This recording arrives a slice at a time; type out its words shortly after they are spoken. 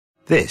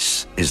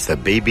This is the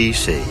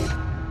BBC.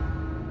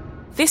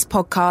 This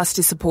podcast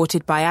is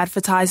supported by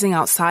advertising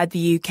outside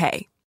the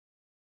UK.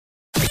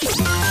 This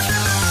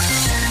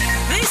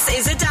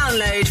is a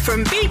download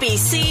from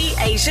BBC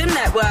Asian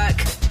Network.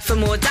 For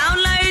more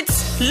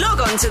downloads, log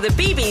on to the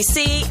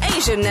BBC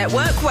Asian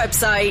Network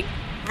website.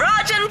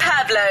 Raj and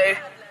Pablo.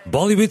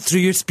 Bollywood through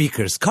your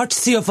speakers,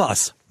 courtesy of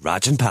us,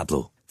 Raj and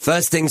Pablo.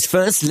 First things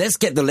first, let's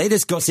get the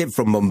latest gossip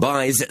from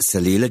Mumbai's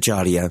Salil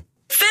Acharya.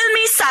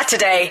 Filmy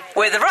Saturday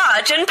with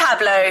Raj and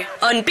Pablo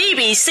on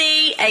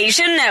BBC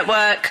Asian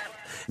Network.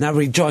 Now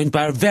we're joined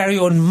by our very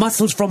own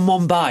muscles from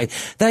Mumbai.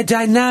 The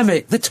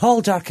dynamic, the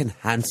tall, dark and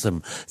handsome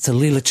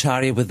Salil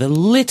Acharya with the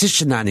latest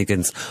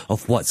shenanigans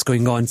of what's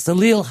going on.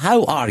 Salil,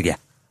 how are you?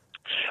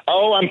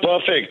 Oh, I'm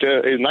perfect.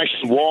 It's nice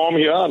and warm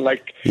here,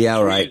 like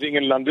freezing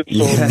in London.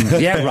 So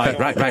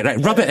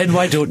Right. Rub it in,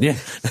 why don't you?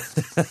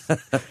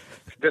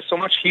 There's so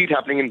much heat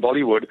happening in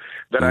Bollywood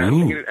that I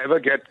don't think it'll ever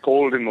get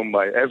cold in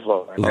Mumbai,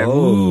 ever.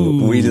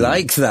 We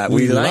like that.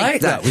 We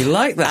like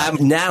that.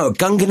 Now,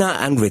 Kangana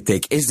and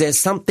Hrithik, is there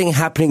something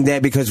happening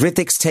there? Because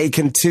Hrithik's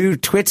taken to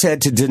Twitter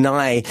to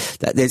deny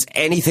that there's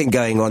anything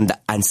going on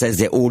and says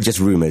they're all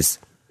just rumours.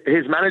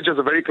 His manager's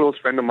a very close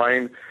friend of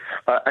mine,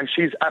 and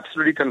she's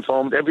absolutely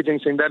confirmed everything,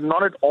 saying that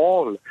not at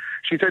all.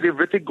 She said if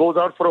Hrithik goes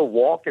out for a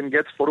walk and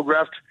gets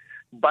photographed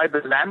by the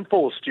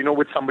lamppost,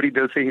 with somebody,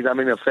 they'll say he's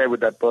having an affair with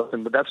that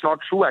person. But that's not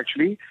true,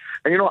 actually.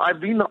 And, I've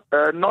been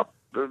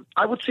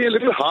I would say a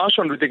little harsh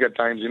on Hrithik at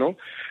times,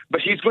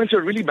 but he's going through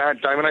a really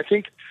bad time. And I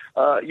think,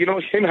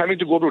 him having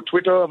to go to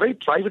Twitter, a very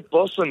private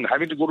person,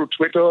 having to go to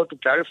Twitter to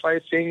clarify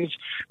things,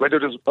 whether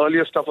it was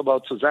earlier stuff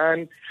about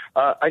Suzanne,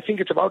 I think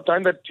it's about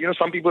time that,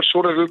 some people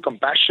showed a little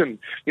compassion.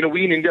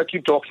 We in India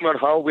keep talking about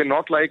how we're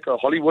not like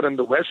Hollywood and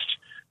the West,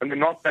 and we're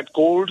not that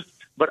cold.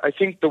 But I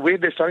think the way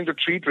they're starting to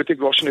treat Hrithik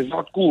Roshan is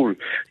not cool.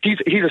 He's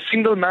a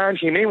single man.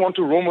 He may want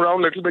to roam around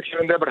a little bit here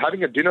and there, but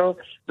having a dinner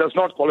does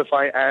not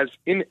qualify as,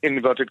 in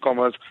inverted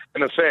commas,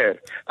 an affair.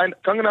 And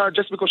Kangana,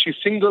 just because she's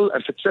single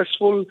and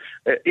successful,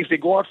 if they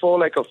go out for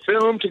like a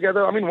film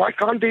together, why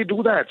can't they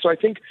do that? So I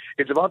think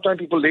it's about time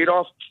people laid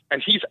off.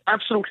 And he's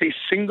absolutely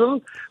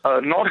single,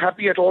 not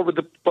happy at all with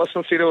the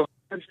personal state of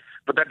affairs.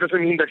 But that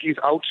doesn't mean that he's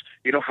out,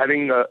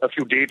 having a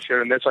few dates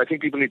here and there. So I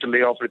think people need to lay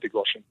off Hrithik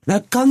Roshan. Now,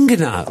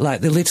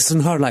 Kangana, the latest in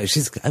her life,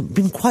 she's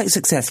been quite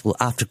successful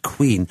after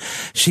Queen.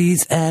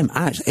 She's,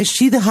 is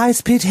she the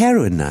highest paid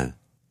heroine now?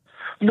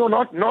 No,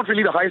 not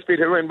really the highest paid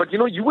heroine, but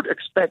you would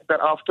expect that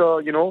after,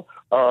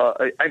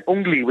 an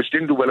Ungli, which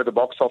didn't do well at the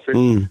box office,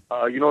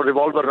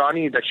 Revolver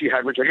Rani that she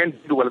had, which again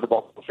didn't do well at the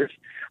box office.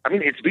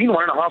 It's been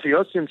 1.5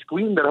 years since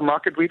Queen that her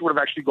market rate would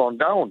have actually gone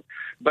down.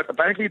 But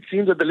apparently it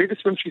seems that the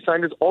latest film she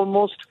signed is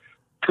almost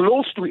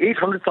close to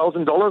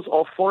 $800,000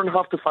 or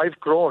 4.5 to 5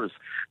 crores,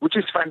 which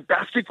is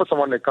fantastic for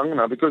someone like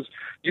Kangana because,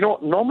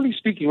 normally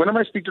speaking, whenever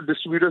I speak to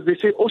distributors, they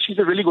say, oh, she's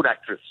a really good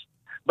actress.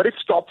 But it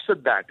stops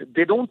at that.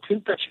 They don't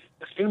think that she's in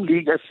the same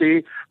league as,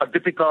 say, a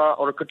Deepika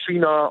or a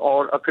Katrina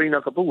or a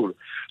Kareena Kapoor.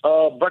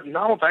 But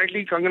now,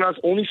 apparently, Kangana's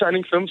only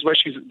signing films where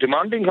she's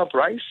demanding her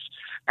price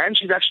and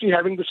she's actually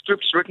having the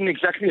scripts written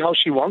exactly how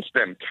she wants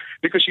them.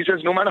 Because she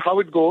says, no matter how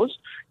it goes,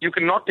 you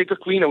cannot take a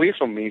queen away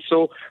from me.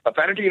 So,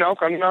 apparently now,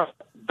 Kangana,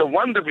 the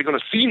one that we're going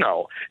to see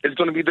now is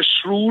going to be the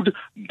shrewd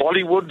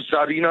Bollywood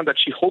Zarina that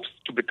she hopes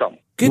to become.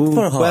 Good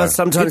for her. Well,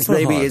 sometimes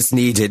maybe it's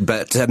needed,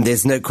 but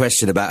there's no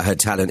question about her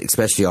talent,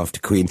 especially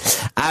after Queen.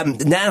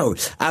 Now,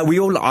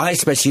 I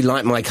especially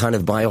like my kind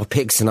of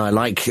biopics, and I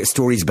like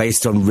stories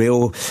based on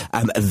real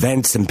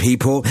events and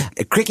people.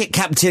 Cricket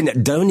captain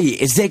Dhoni,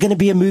 is there going to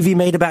be a movie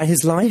made about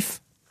his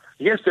life?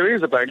 Yes, there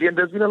is apparently, and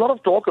there's been a lot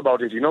of talk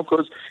about it,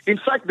 because in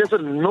fact there's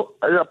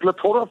a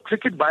plethora of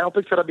cricket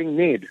biopics that are being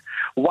made.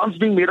 One's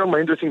being made on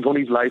Mahendra Singh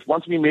Dhoni's life,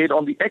 one's being made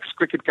on the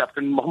ex-cricket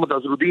captain Mohammad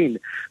Azharuddin,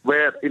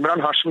 where Imran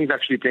Hashmi is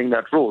actually playing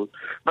that role.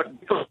 But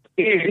because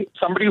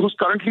somebody who's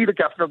currently the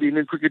captain of the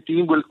Indian cricket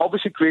team will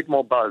obviously create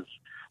more buzz.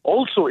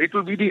 Also, it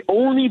will be the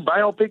only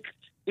biopic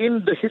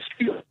in the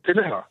history of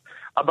cinema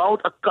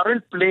about a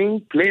current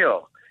playing player.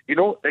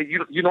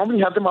 You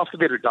normally have them after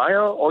they retire,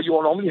 or you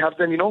normally have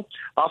them,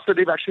 after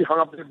they've actually hung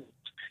up their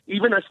boots,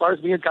 even as far as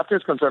being a captain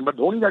is concerned. But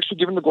Dhoni's actually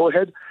given the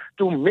go-ahead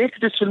to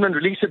make this film and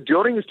release it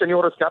during his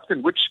tenure as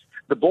captain, which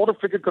the Board of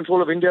Cricket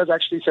Control of India has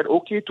actually said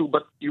okay to,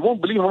 but you won't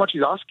believe how much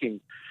he's asking.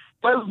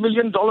 $12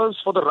 million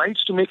for the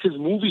rights to make his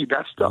movie.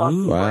 That's the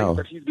price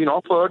that he's been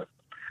offered.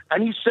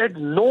 And he said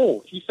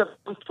no. He said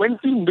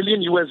 20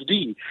 million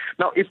USD.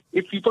 Now, if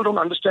people don't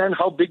understand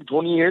how big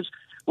Dhoni is,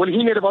 well,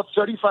 he made about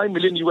 35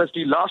 million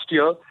USD last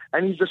year,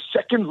 and he's the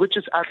second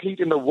richest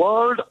athlete in the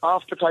world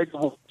after Tiger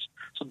Woods.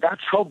 So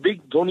that's how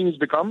big Dhoni has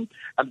become,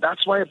 and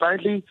that's why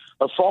apparently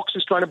Fox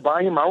is trying to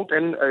buy him out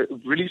and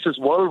release this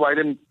worldwide.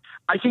 And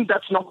I think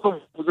that's not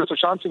the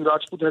Sushant Singh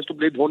Rajput has to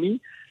play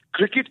Dhoni.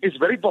 Cricket is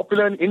very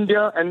popular in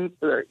India and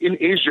in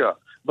Asia,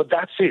 but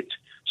that's it.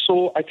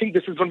 So I think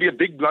this is going to be a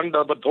big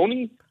blunder. But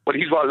Dhoni, well,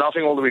 he's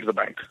laughing all the way to the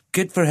bank.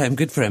 Good for him,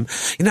 good for him.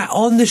 Now,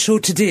 on the show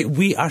today,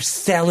 we are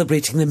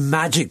celebrating the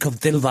magic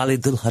of Dilwale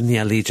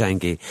Dulhania Le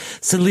Jayenge.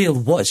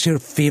 Salil, what's your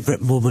favourite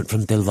moment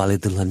from Dilwale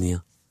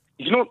Dulhania?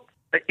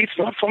 It's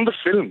not from the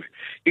film.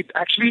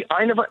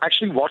 I never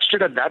actually watched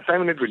it at that time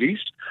when it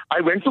released.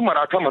 I went to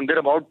Maratha Mandir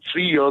about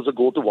 3 years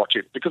ago to watch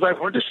it because I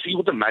wanted to see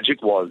what the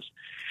magic was.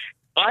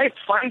 I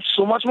find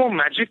so much more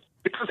magic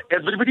because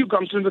everybody who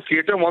comes to the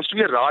theatre wants to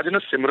be a Raj and a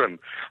Simran.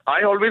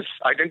 I always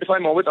identify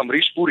more with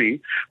Amrish Puri,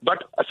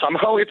 but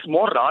somehow it's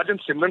more Raj and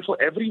Simran for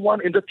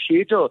everyone in the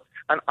theatre.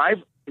 And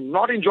I've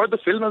not enjoyed the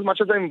film as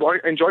much as I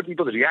enjoyed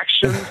people's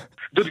reactions.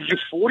 The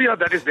euphoria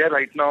that is there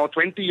right now,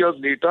 20 years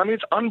later. I mean,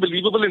 it's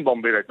unbelievable in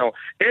Bombay right now.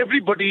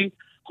 Everybody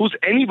who's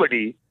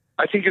anybody,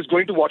 I think, is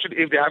going to watch it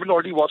if they haven't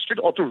already watched it,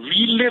 or to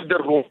relive the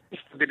role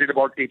they did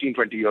about 18,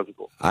 20 years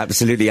ago.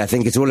 Absolutely. I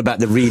think it's all about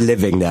the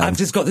reliving now. I've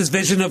just got this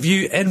vision of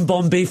you in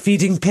Bombay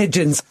feeding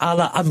pigeons a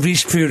la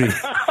Amrish Puri.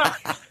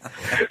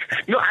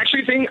 No,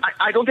 actually saying,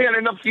 I don't think I'll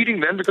end up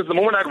feeding them because the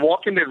moment I'd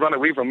walk in, they'd run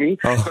away from me.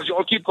 Because you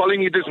all keep calling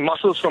me this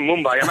muscles from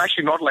Mumbai. I'm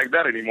actually not like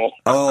that anymore.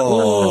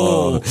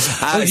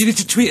 You need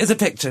to tweet us a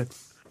picture.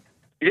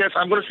 Yes,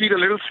 I'm going to feed a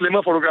little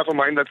slimmer photograph of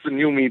mine. That's the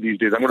new me these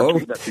days. I'm going to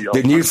tweet that to you.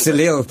 The new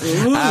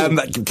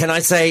Salil. Can I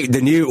say,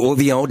 the new or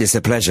the old, it's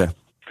a pleasure.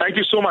 Thank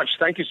you so much.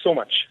 Thank you so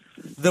much.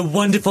 The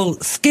wonderful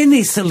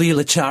skinny Salil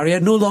Acharya,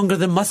 no longer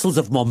the muscles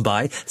of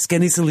Mumbai,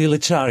 skinny Salil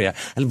Acharya,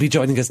 and will be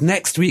joining us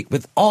next week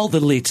with all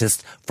the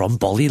latest from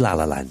Bolly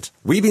Lala Land.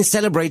 We've been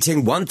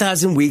celebrating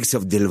 1,000 weeks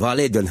of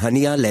Dilwale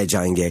Dulhania Le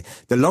Jayenge,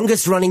 the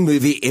longest running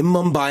movie in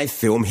Mumbai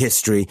film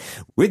history,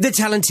 with the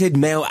talented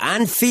male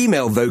and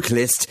female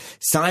vocalist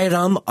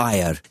Sairam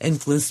Iyer.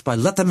 Influenced by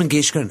Lata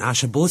Mangeshkar and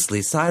Asha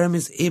Bhosle, Sairam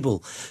is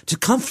able to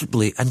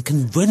comfortably and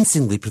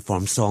convincingly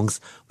perform songs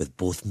with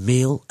both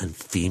male and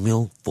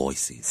female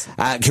voices.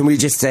 Can we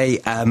just say,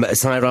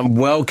 Sairam,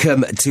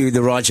 welcome to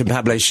the Raj and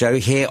Pablo show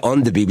here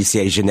on the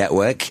BBC Asia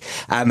Network.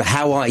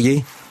 How are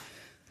you?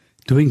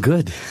 Doing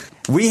good.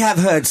 We have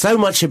heard so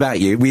much about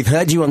you. We've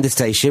heard you on the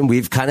station.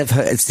 We've kind of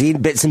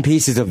seen bits and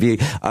pieces of you,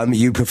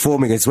 you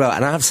performing as well.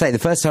 And I have to say, the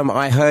first time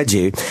I heard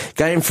you,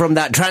 going from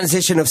that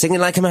transition of singing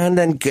like a man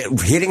and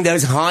hitting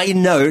those high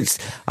notes,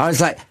 I was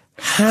like,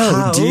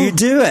 how do you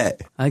do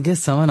it? I guess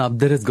someone up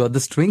there has got the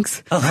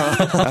strings. No,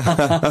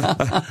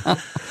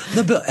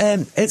 but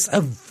it's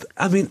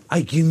a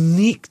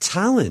unique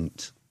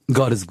talent.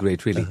 God is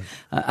great, really.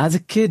 As a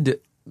kid,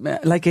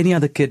 like any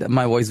other kid,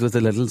 my voice was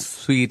a little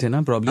sweet,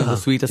 probably on the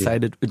sweeter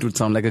side, it would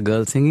sound like a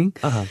girl singing.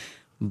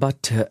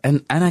 But,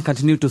 and I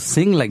continued to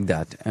sing like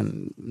that.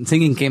 And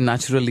singing came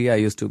naturally.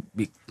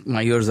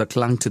 My ears are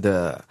clung to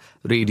the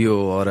radio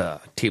or a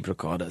tape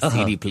recorder,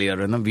 CD player.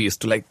 And we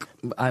used to me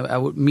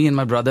and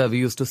my brother, we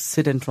used to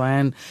sit and try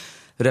and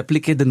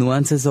replicate the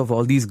nuances of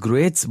all these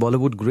greats,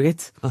 Bollywood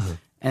greats.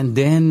 And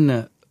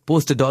then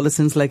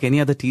post-adolescence, like any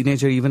other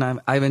teenager,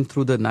 even I went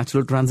through the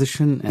natural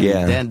transition. And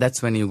then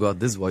that's when you got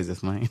this voice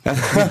of mine.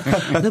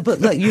 No,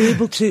 but you're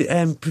able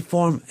to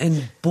perform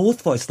in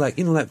both voices,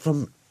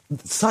 from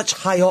such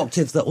high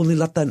octaves that only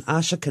Lata and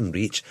Asha can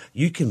reach,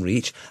 you can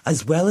reach,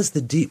 as well as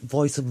the deep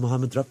voice of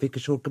Mohammed Rafi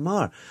Kishore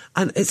Kumar.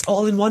 And it's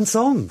all in one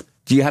song.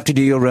 Do you have to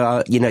do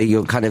your,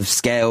 your kind of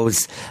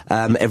scales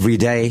every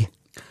day?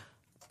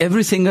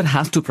 Every singer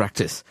has to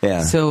practice.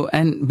 Yeah. So,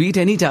 and be it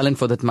any talent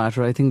for that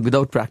matter, I think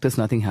without practice,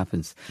 nothing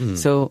happens.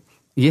 So,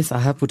 yes, I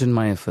have put in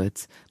my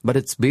efforts, but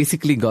it's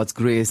basically God's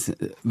grace,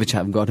 which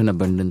I've got in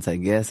abundance, I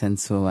guess, and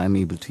so I'm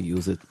able to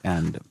use it,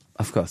 and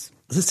of course.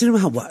 So,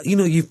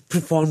 you've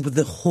performed with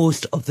the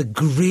host of the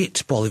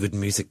great Bollywood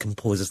music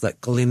composers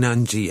like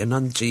Kalyanji,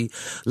 Anandji,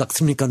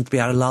 Lakshmikant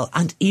Pyarelal,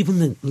 and even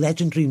the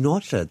legendary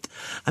Naushad.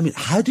 I mean,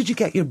 how did you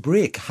get your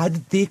break? How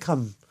did they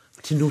come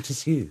to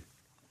notice you?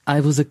 I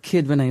was a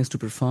kid when I used to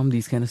perform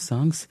these kind of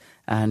songs,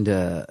 and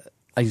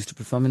I used to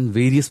perform in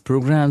various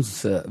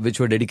programs which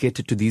were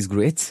dedicated to these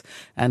greats,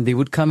 and they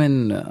would come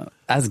in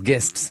as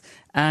guests,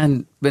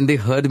 and when they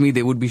heard me,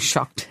 they would be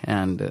shocked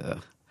and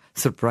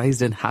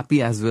surprised and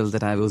happy as well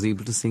that I was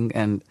able to sing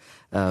and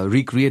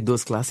recreate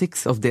those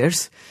classics of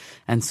theirs.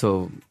 And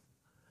so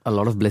a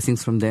lot of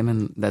blessings from them,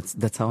 and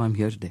that's how I'm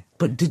here today.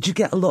 But did you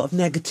get a lot of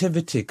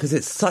negativity? Because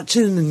it's such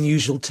an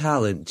unusual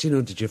talent.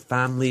 Did your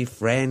family,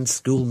 friends,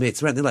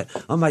 schoolmates, or anything like,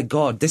 oh my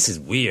God, this is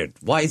weird.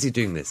 Why is he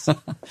doing this?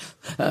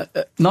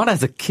 Not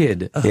as a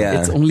kid.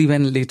 It's only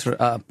when later,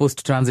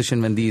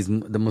 post-transition, when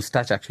the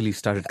moustache actually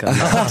started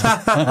coming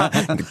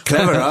out.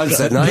 Clever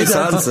answer. Nice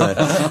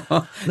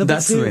answer. No,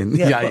 that's when.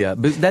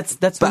 But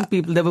that's when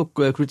people, there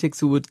were critics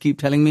who would keep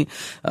telling me,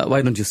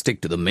 why don't you stick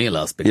to the male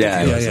aspect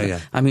of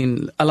yours? I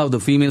mean, allow the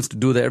females to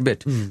do their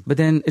bit. But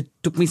then it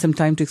took me some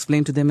time to explain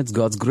to them it's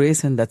God's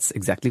grace, and that's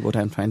exactly what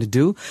I'm trying to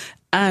do.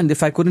 And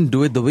if I couldn't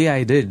do it the way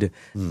I did,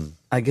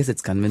 I guess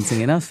it's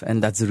convincing enough,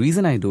 and that's the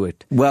reason I do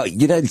it. Well,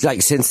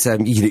 since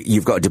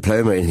you've got a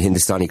diploma in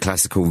Hindustani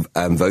classical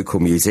vocal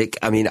music,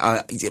 I mean,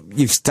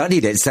 you've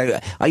studied it, so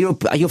are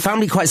your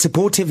family quite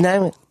supportive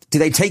now? Do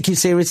they take you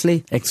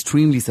seriously?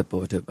 Extremely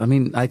supportive. I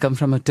mean, I come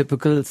from a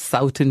typical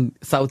South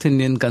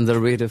Indian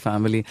conservative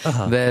family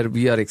where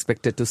we are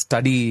expected to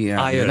study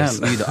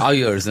Ayers,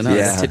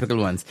 the typical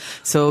ones.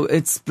 So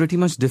it's pretty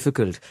much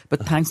difficult.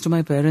 But thanks to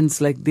my parents,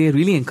 they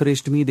really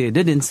encouraged me. They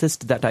did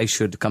insist that I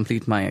should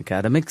complete my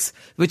academics,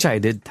 which I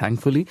did,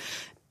 thankfully.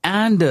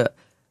 And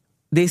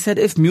they said,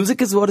 if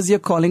music is what is your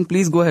calling,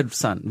 please go ahead,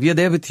 son. We are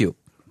there with you.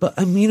 But,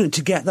 I mean,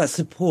 to get that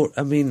support,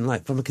 I mean,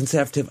 like, from a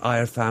conservative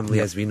Iyer family,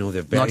 as we know,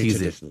 they're very not easy.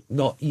 traditional.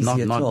 Not easy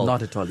at all.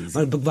 Not at all easy.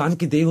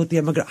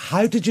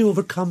 How did you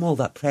overcome all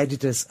that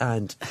prejudice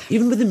and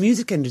even with the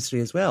music industry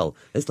as well?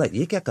 It's like,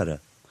 ye kya kara?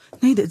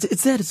 No,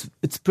 it's there.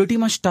 It's pretty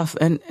much tough.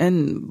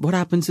 And what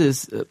happens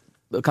is,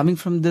 coming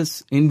from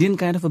this Indian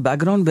kind of a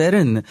background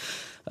wherein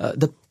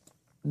the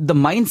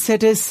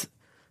mindset is,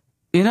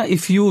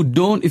 if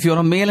you're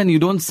a male and you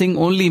don't sing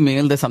only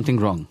male, there's something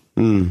wrong.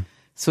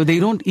 So they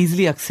don't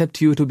easily accept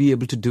you to be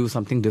able to do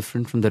something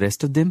different from the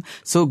rest of them.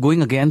 So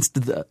going against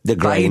the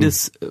grain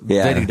is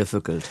very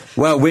difficult.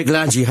 Well, we're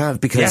glad you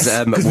have, because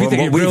what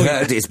we've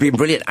heard, it's been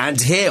brilliant.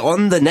 And here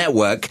on the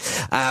network,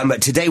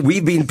 today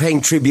we've been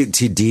paying tribute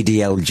to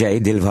DDLJ,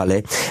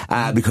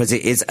 Dilwale, because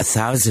it is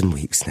 1,000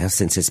 weeks now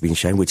since it's been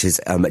shown, which is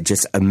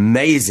just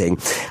amazing.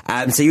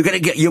 So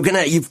you're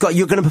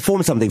gonna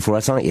perform something for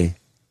us, aren't you?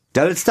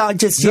 Don't start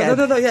just yet.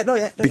 No, not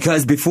yet.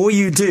 Because before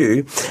you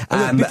do...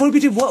 before we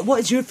do, what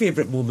is your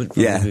favourite moment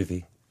from the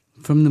movie?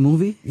 From the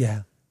movie? Yeah.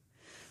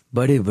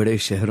 बड़े-बड़े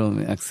शहरों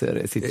में अक्सर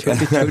ऐसी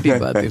छोटी-छोटी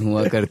बातें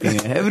हुआ करती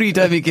हैं. Every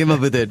time he came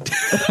up with it.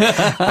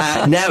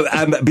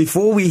 Now,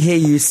 before we hear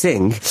you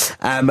sing,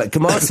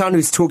 Kamal Sanu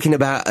is talking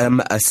about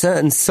a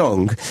certain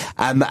song,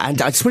 and I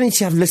just wanted you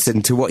to have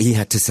listened to what he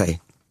had to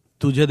say.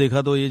 तुझे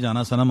देखा तो ये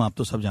जाना सनम, आप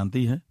तो सब जानते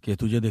ही हैं कि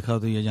तुझे देखा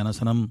तो ये जाना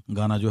सनम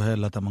गाना जो है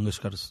लता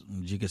मंगेशकर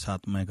जी के साथ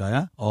मैं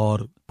गाया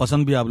और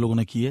पसंद भी आप लोगों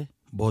ने किए,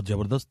 बहुत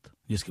जबरदस्त,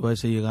 जिसकी वजह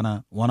से ये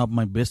गाना one of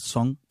my best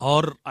song.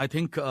 और आई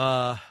थिंक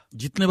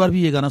जितने बार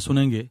भी ये गाना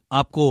सुनेंगे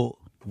आपको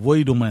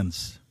वही रोमांस,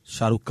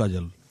 शाहरुख का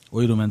जल,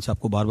 वही रोमांस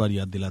आपको बार बार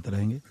याद दिलाते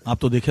रहेंगे. आप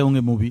तो देखे होंगे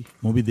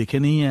मूवी देखे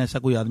नहीं है ऐसा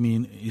कोई आदमी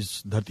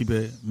इस धरती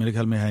पे मेरे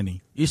ख्याल में है नहीं.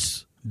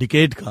 इस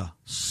डिकेड का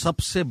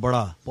सबसे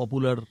बड़ा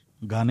पॉपुलर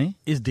गाने,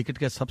 इस डिकेट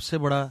का सबसे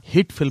बड़ा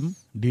हिट फिल्म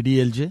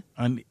DDLJ,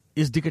 एंड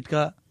इस डिकेट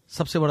का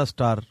सबसे बड़ा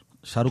स्टार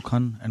शाहरुख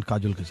खान एंड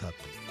काजोल के साथ.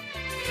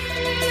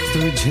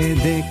 तुझे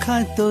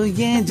देखा तो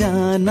ये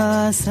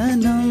जाना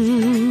सनम,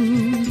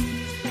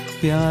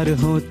 प्यार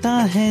होता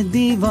है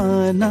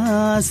दीवाना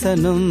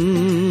सनम,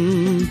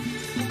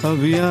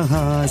 अब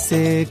यहाँ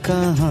से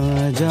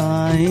कहाँ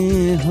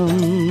जाएं हम,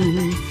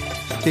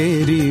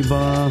 तेरी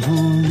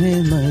बाहों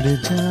में मर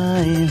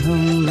जाएं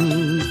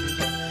हम.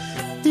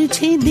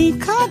 तुझे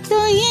देखा तो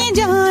ये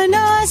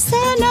जाना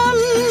सनम,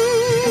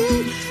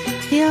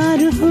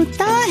 प्यार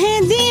होता है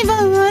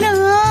दीवाना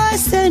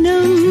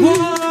सनम.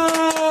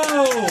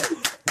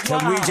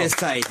 Can we just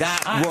say,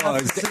 that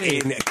was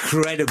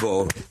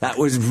incredible. That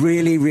was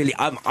really, really...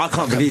 I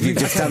can't believe you've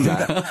just done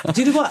that.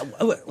 Do you know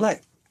what?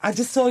 Like, I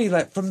just saw you,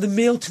 like, from the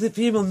male to the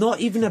female, not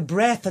even a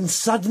breath, and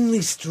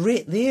suddenly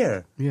straight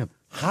there. Yeah.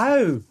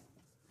 How?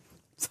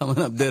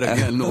 Someone up there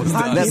again knows the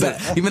answer.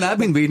 Even I've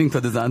been waiting for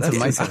this answer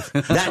myself.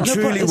 That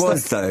truly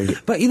was, though.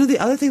 But, the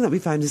other thing that we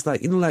found is,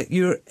 like,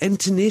 your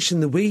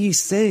intonation, the way you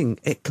sing,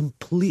 it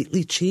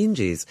completely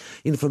changes,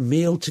 from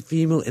male to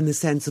female in the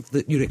sense of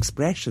your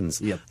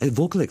expressions,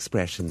 vocal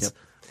expressions. Yep.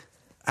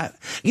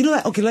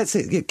 Okay, let's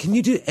say, can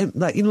you do,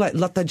 like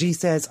Lata ji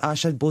says,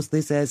 Asha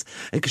Bhosle says,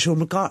 and Kishore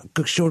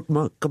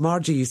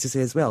Kumarji used to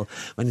say as well,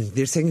 when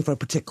they're singing for a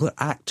particular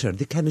actor,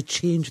 they kind of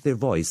change their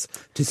voice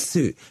to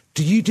suit.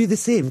 Do you do the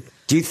same?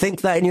 Do you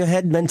think that in your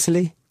head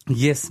mentally?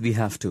 Yes, we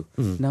have to.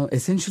 Now,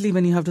 essentially,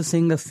 when you have to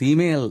sing a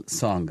female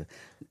song,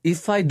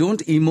 if I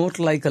don't emote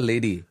like a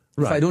lady,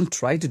 if I don't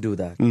try to do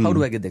that, how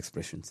do I get the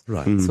expressions?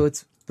 Right. So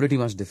it's pretty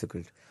much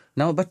difficult.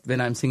 Now, but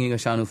when I'm singing a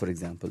Shanu, for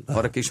example,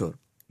 or a Kishore,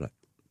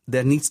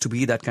 there needs to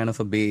be that kind of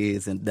a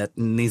bass and that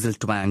nasal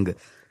twang.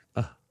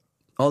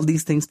 All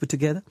these things put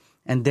together.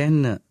 And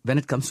then when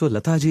it comes to a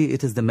Lataji,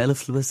 it is the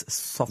mellifluous,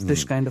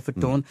 softish kind of a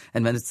tone.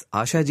 And when it's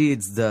Ashaji,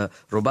 it's the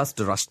robust,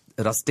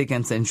 rustic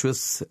and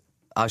sensuous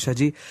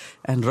Ashaji.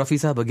 And Rafi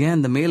Saab,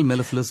 again, the male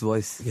mellifluous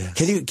voice.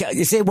 Yes.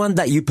 Is there one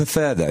that you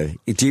prefer, though?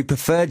 Do you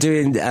prefer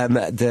doing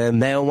the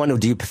male one, or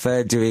do you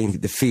prefer doing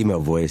the female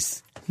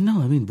voice?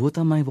 No, I mean, both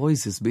are my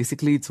voices.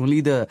 Basically, it's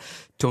only the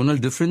tonal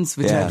difference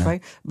which I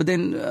try. But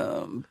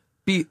then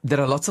there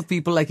are lots of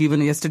people, like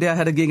even yesterday I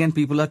had a gig and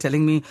people are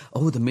telling me,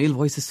 oh, the male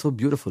voice is so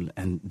beautiful.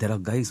 And there are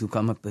guys who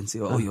come up and say,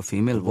 oh, your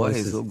female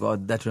voice, oh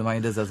God, that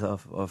reminds us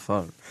of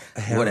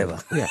whatever.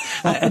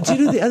 Yeah. Do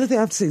you know the other thing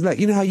I have to say, like,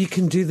 you know how you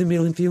can do the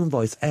male and female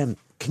voice?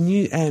 Can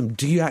you,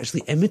 do you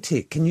actually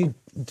imitate? Can you,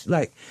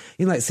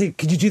 say,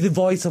 could you do the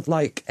voice of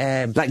like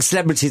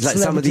celebrities, like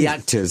some of the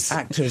actors?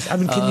 I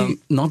mean, can you?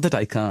 Not that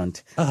I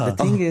can't. The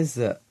thing is,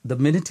 the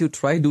minute you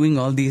try doing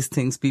all these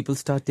things, people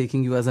start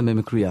taking you as a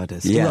mimicry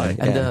artist. Yeah. Right.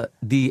 And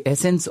the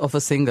essence of a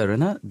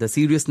singer, the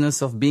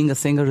seriousness of being a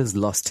singer is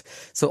lost.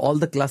 So all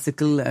the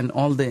classical and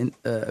all the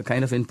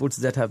kind of inputs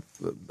that have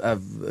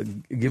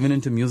given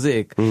into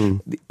music,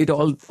 it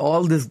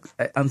all this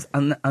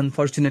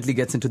unfortunately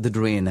gets into the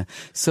drain.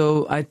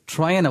 So I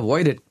try and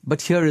avoid it.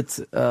 But here it's,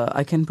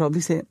 I can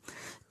probably say,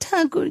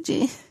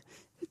 Thakurji,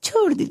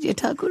 छोड़ दीजिए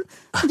ठाकुर,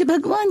 मुझे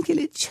भगवान के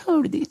लिए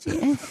छोड़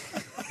दीजिए.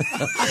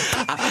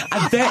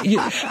 I bet you,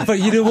 but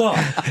you know what?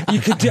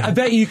 I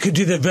bet you could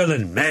do the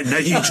villain. मैं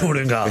नहीं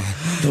छोड़ूंगा,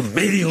 तुम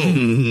मेरी हो.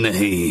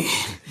 नहीं,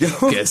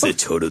 कैसे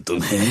छोड़ू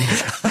तुम्हें?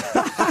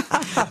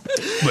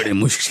 बड़े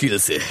मुश्किल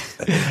से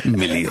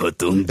मिली हो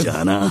तुम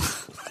जाना.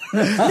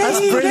 That's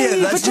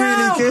brilliant. That's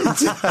really good.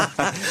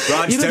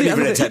 Raj, don't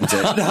even attempt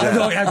it.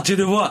 No, do you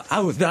know what?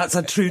 That's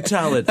a true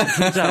talent.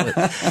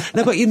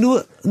 No, but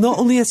not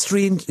only a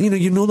strange,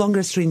 you're no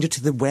longer a stranger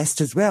to the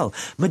West as well.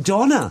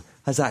 Madonna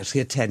has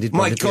actually attended.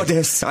 My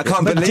goodness, I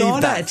can't believe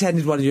that. Madonna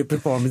attended one of your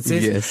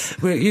performances. Yes.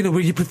 Where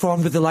you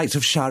performed with the likes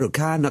of Shah Rukh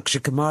Khan, Akshay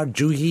Kumar,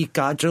 Juhi,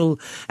 Kajol.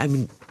 I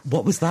mean,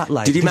 what was that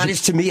like? Did you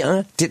manage to meet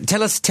her?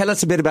 Tell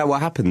us a bit about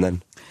what happened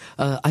then.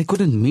 I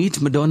couldn't meet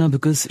Madonna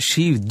because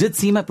she did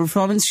see my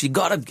performance. She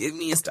got up, gave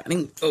me a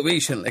standing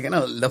ovation.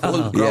 The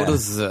whole crowd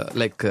was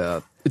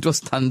it was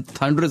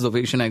thunderous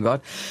ovation I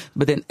got.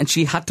 But then, and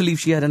she had to leave.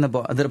 She had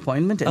another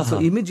appointment. And so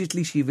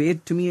immediately she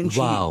waved to me and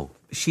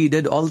she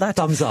did all that.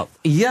 Thumbs up.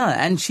 Yeah,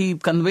 and she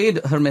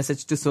conveyed her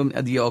message to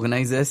the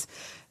organizers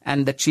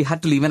and that she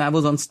had to leave and I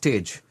was on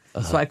stage.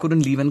 So I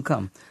couldn't leave and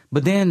come.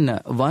 But then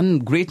one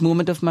great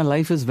moment of my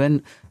life is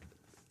when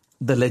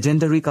the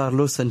legendary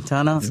Carlos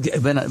Santana,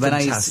 when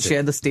I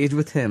share the stage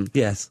with him,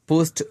 yes,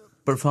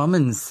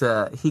 post-performance,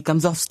 he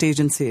comes off stage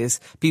and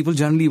says, people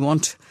generally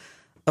want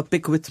a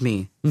pic with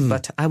me,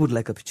 but I would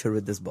like a picture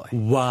with this boy.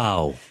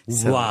 Wow.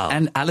 Wow.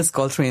 And Alice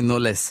Coltrane, no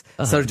less,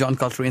 Sir John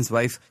Coltrane's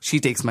wife, she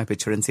takes my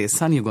picture and says,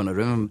 son, you're going to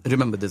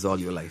remember this all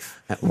your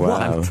life. Wow.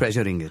 I'm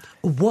treasuring it.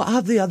 What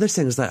have the other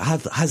singers,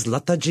 has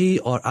Lata Ji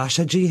or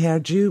Asha Ji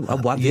heard you?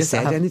 What have they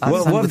said anything?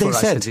 What have they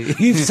said?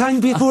 You've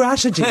sang before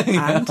Asha Ji.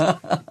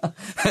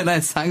 And I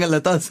sang a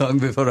Lata song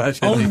before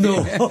Asha Ji. Oh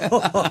no.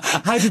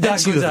 How did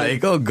that go go down? She was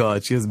like, oh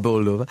God, she was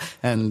bowled over.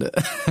 And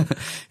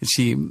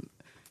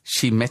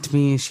she met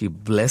me, she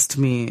blessed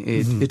me.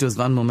 It was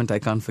one moment I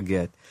can't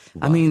forget.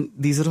 Wow. I mean,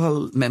 these are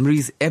all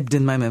memories ebbed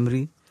in my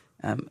memory.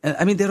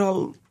 I mean, they're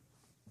all,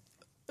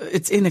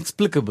 it's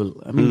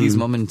inexplicable. I mean, these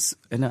moments,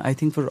 and I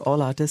think for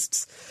all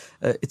artists,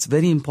 it's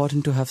very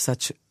important to have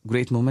such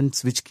great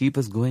moments which keep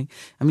us going.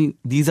 I mean,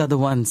 these are the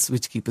ones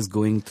which keep us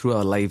going through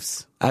our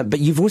lives. But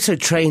you've also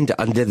trained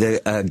under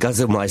the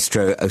Ghazal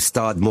maestro,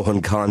 Ustad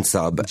Mohan Khan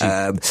Saab.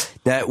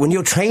 Now, when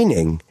you're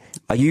training,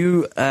 are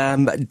you,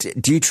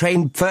 do you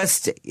train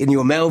first in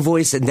your male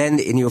voice and then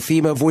in your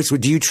female voice, or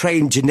do you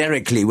train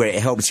generically where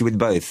it helps you with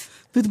both?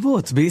 With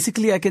both.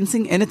 Basically, I can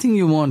sing anything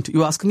you want.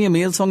 You ask me a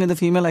male song and the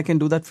female, I can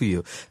do that for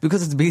you.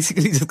 Because it's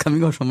basically just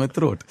coming out from my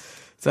throat.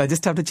 So I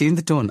just have to change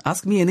the tone.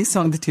 Ask me any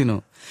song that you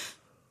know.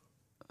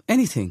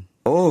 Anything.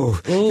 Oh,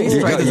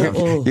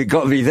 you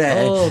got me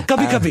there. Oh,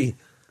 kabhi kabhi.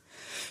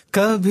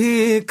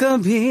 कभी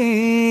कभी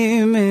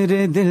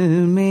मेरे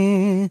दिल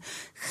में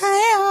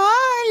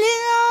ख्याल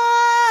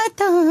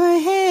आता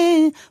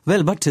है.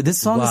 Well, but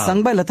this song is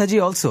sung by Lata Ji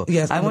also.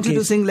 Yes, I want you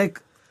to sing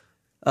like.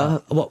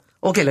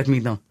 Okay, let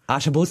me know.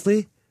 Asha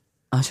Bhosle?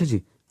 Asha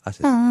Ji.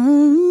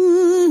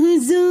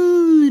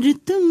 हुजूर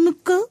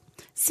तुमको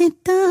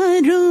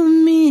सितारों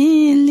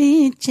में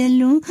ले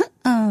चलूं,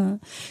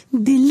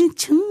 दिल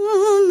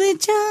झूम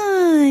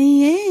जाए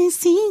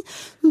ऐसी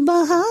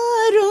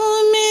बहारों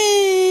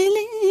में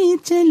ले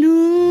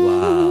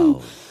चलूं.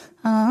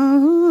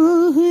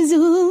 आओ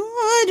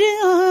हुजूर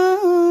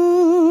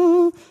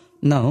आओ.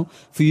 Now,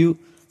 for you,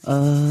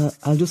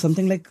 I'll do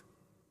something like,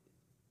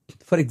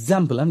 for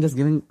example, I'm just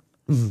giving.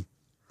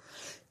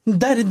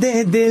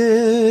 दर्दे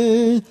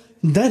दिल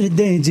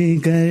दर्दे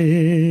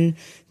जिगर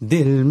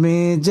दिल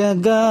में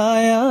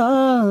जगाया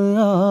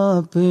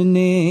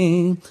आपने.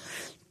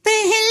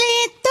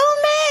 पहले तो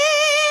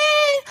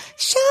मैं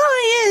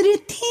शायर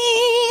थी,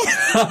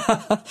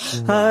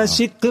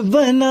 आशिक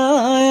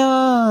बनाया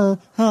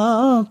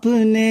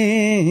आपने.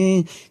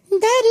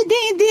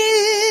 दर्दे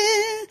दिल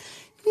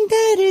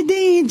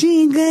दर्दे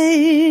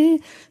जिगर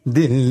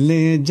दिल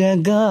ने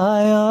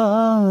जगाया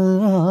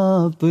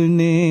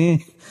आपने.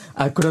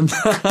 I couldn't.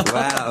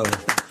 Wow.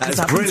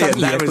 That's brilliant.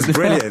 That was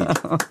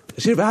brilliant.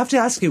 Sharif, I have to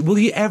ask you, will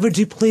you ever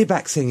do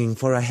playback singing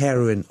for a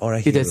heroine or a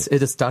hero?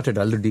 It has started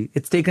already.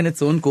 It's taken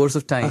its own course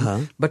of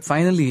time. But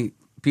finally,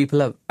 people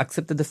have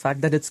accepted the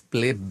fact that it's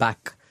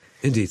playback.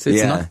 Indeed. So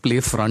it's not play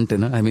front,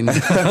 I mean,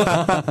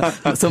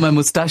 so my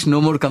moustache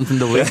no more comes in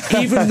the way.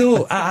 Even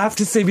though, I have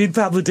to say, me and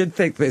Pablo did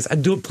think this,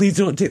 and please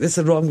don't take this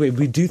the wrong way,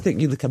 we do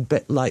think you look a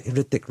bit like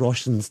Hrithik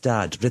Roshan's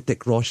dad,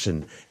 Hrithik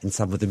Roshan, in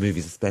some of the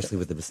movies, especially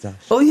with the moustache.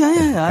 Oh,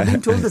 yeah. I've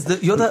been told this.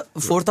 You're the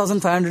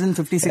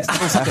 4,556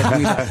 person.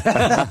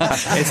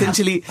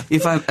 Essentially,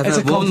 if I've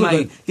worn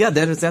my... Yeah,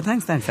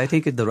 thanks. I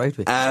take it the right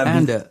way.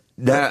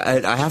 Now,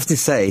 I have to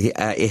say,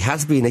 it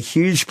has been a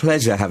huge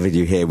pleasure having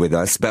you here with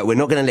us, but we're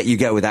not going to let you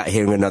go without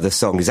hearing another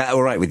song. Is that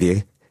all right with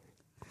you?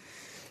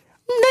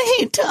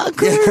 नहीं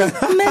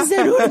ठाकुर, मैं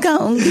जरूर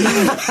गाऊंगी.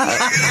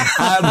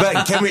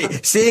 But can we,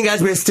 seeing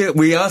as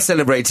we are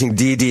celebrating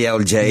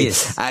DDLJ,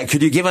 yes.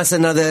 Could you give us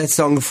another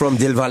song from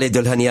Dilwale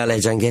Dulhania Le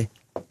Jayenge?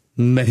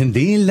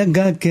 Mehndi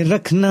लगा के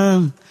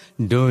रखना,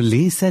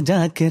 डोली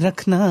सजा के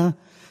रखना.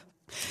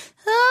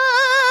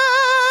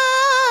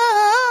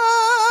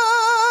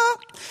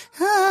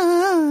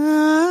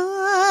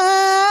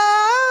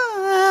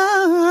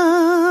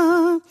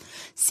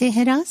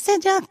 सेहरा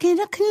सजा के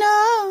रखना,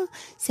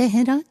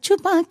 सहरा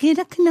छुपा के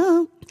रखना,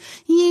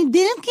 ये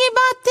दिल की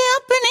बातें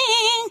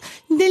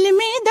अपने दिल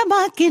में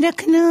दबा के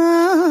रखना,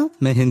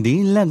 मेहंदी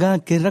लगा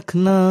के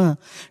रखना,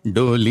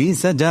 डोली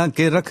सजा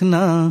के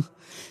रखना.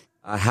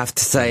 I have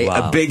to say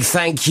a big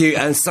thank you.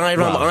 And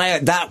Sairam Iyer,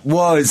 that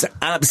was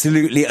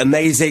absolutely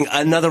amazing.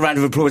 Another round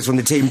of applause from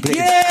the team,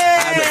 please.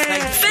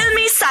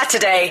 Filmy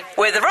Saturday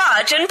with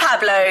Raj and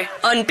Pablo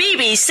on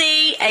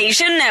BBC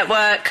Asian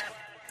Network.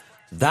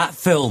 That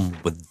film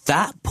with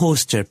that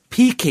poster,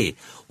 PK,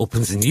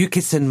 opens in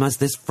UK cinemas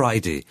this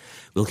Friday.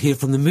 We'll hear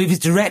from the movie's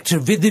director,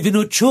 Vidya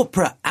Vinod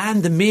Chopra,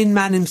 and the main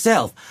man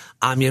himself,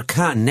 Amir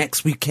Khan,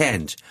 next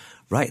weekend.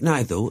 Right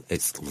now, though,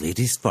 it's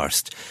ladies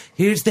first.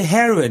 Here's the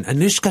heroine,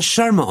 Anushka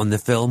Sharma, on the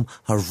film,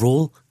 her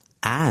role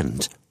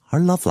and her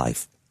love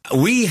life.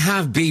 We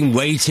have been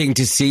waiting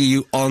to see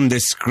you on the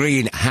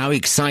screen. How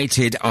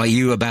excited are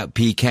you about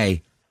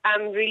PK?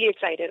 I'm really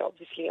excited,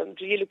 obviously. I'm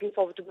really looking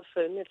forward to the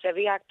film. It's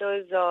every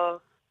actor's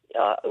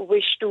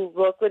wish to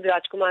work with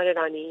Rajkumar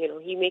Hirani. You know,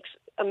 he makes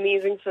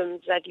amazing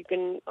films that you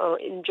can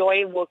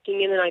enjoy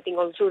working in, and I think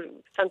also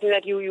something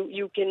that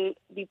you can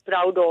be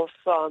proud of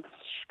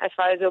as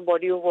far as your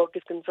body of work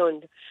is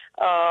concerned.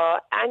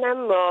 And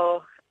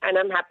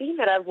I'm happy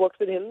that I've worked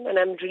with him, and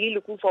I'm really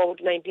looking forward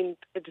to 19th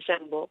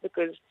December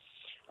because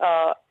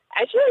I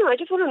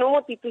just want to know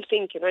what people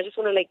think. You know, I just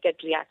want to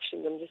get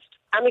reactions.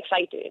 I'm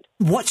excited.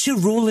 What's your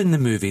role in the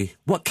movie?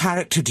 What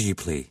character do you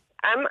play?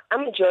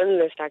 I'm a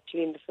journalist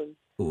actually in the film.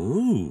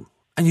 Ooh.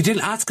 And you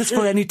didn't ask us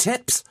for any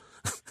tips?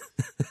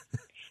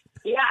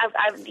 Yeah,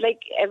 I've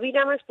every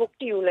time I spoke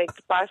to you, the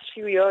past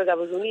few years, I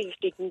was only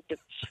just taking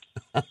tips.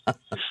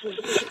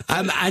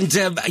 And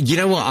you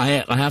know what?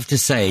 I have to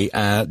say,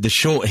 the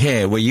short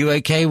hair, were you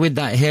okay with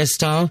that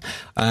hairstyle?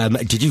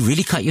 Did you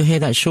really cut your hair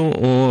that short,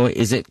 or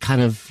is it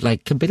kind of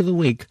like a bit of a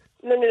wig?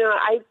 No,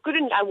 I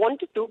couldn't. I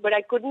wanted to, but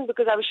I couldn't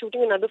because I was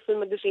shooting another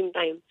film at the same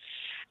time.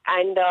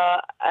 And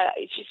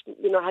it's just,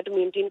 I had to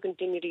maintain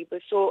continuity.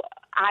 But so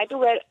I had to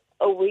wear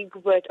a wig,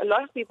 but a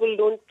lot of people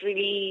don't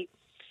really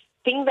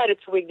think that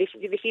it's a wig. They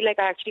feel like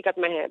I actually cut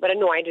my hair. But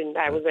no, I didn't.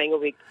 I was wearing a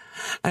wig.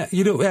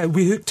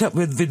 We hooked up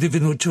with Vidya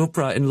Vinod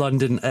Chopra in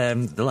London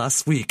the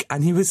last week,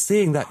 and he was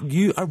saying that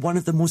you are one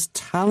of the most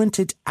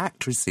talented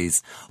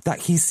actresses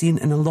that he's seen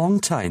in a long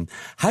time.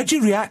 How do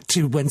you react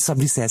to when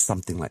somebody says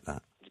something like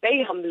that? It's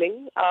very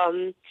humbling.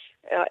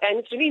 And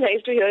it's really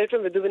nice to hear it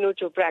from Vidya Vinod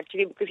Chopra,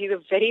 actually, because he's a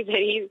very,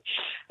 very...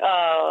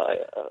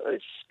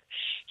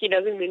 he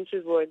doesn't mince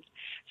his words.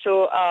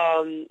 So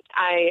I'm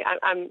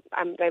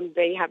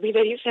very happy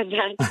that he said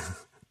that.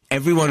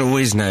 Everyone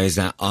always knows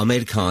that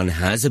Amir Khan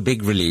has a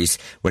big release.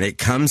 When it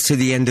comes to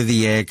the end of the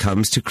year,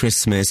 comes to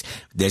Christmas,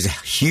 there's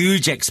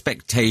huge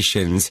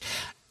expectations.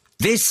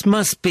 This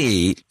must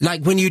be,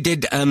 like when you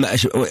did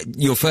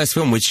your first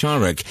film with Shah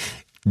Rukh,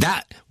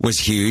 that was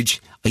huge.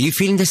 Are you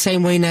feeling the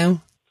same way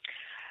now?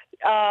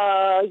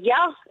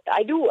 Yeah,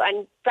 I do,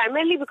 and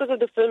primarily because of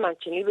the film,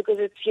 actually, because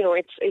it's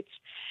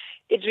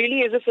it really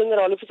is a film that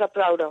all of us are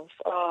proud of,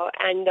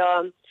 and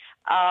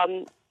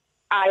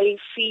I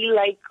feel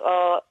like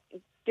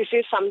this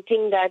is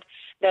something that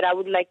I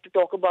would like to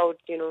talk about.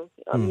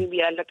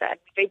 Maybe I'm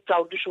very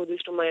proud to show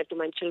this to my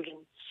children.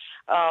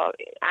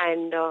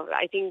 And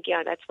I think,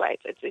 that's why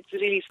it's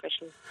really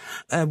special.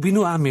 We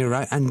know Amir,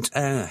 right? And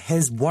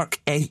his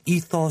work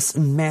ethos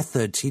and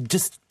method, he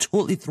just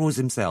totally throws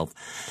himself.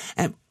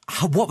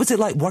 What was it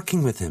like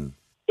working with him?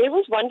 It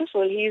was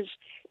wonderful. He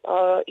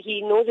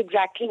knows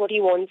exactly what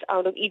he wants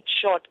out of each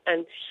shot,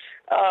 and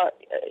I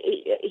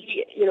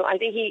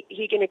think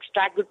he can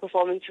extract good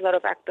performances out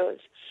of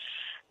actors.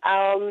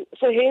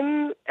 For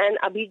him and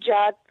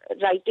Abhijat,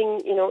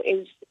 writing,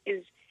 is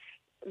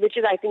which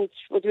is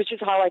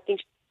how I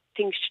think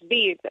things should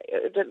be.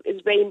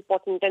 It's very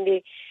important, and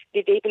they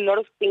take a lot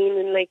of pain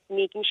in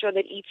making sure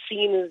that each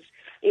scene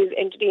is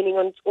entertaining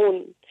on its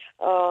own.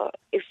 Of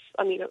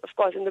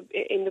course, in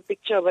the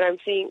picture, but I'm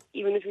saying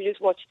even if you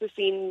just watch the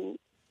scene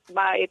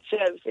by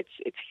itself,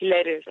 it's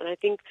hilarious, and I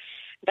think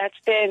that's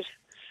their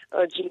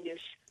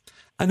genius.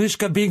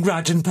 Anushka, being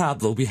Raj and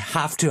Pablo, we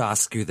have to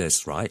ask you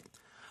this, right?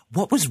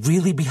 What was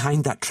really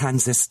behind that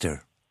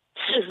transistor?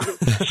 We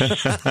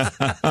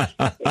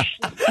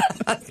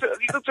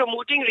were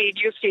promoting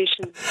radio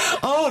stations.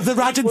 Oh, the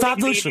Raj and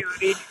Pablo show.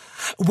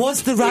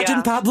 Was the Raj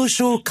and Pablo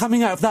show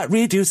coming out of that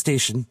radio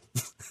station?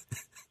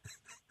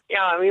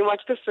 Yeah,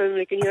 watch the film.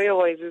 You can hear your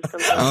voices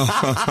sometimes.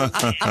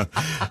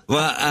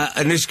 Well,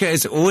 Anushka,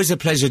 it's always a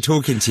pleasure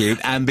talking to you.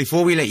 And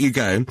before we let you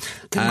go...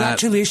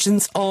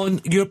 Congratulations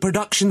on your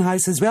production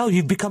house as well.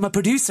 You've become a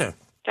producer.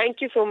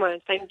 Thank you so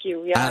much. Thank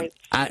you. Yeah,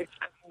 I'm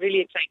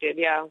really excited,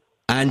 yeah.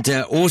 And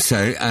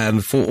also,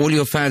 for all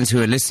your fans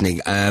who are listening,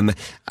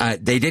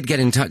 they did get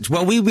in touch.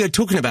 Well, we were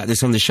talking about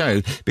this on the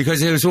show because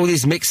there was all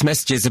these mixed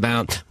messages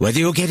about whether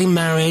you're getting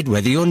married,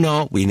 whether you're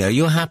not. We know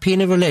you're happy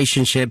in a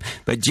relationship,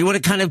 but do you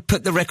want to kind of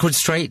put the record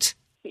straight?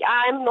 Yeah,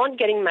 I'm not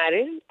getting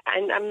married,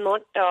 and I'm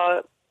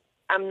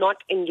not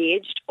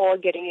engaged or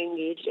getting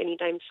engaged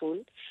anytime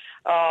soon.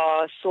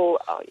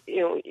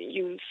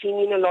 You've seen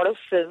me in a lot of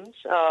films.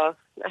 I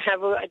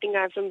think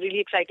I have some really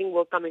exciting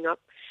work coming up.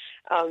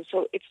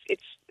 So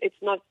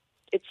it's not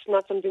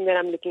something that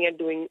I'm looking at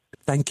doing.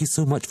 Thank you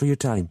so much for your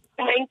time.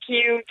 Thank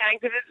you.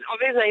 Thanks. It's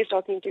always nice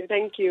talking to you.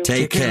 Thank you.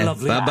 Take care.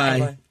 Lovely.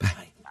 Bye-bye.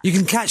 Bye. You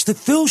can catch the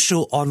full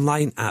show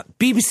online at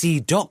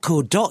bbc.co.uk/Asian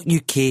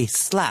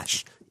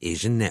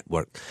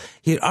Network.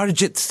 Here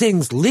Arijit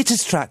Singh's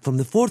latest track from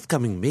the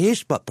forthcoming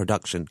Mahesh Bhatt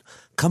production,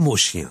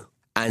 Khamoshiyan.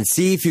 And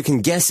see if you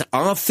can guess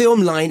our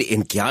film line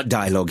in Kya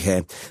Dialogue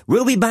here.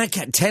 We'll be back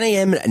at 10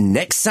 a.m.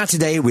 next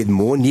Saturday with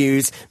more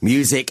news,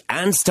 music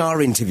and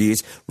star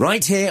interviews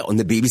right here on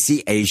the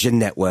BBC Asian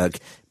Network.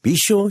 Be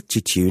sure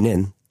to tune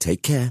in.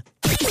 Take care.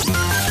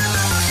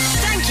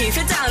 Thank you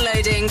for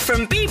downloading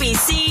from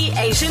BBC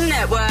Asian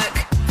Network.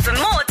 For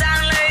more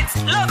downloads,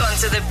 log on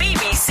to the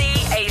BBC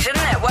Asian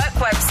Network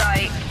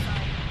website.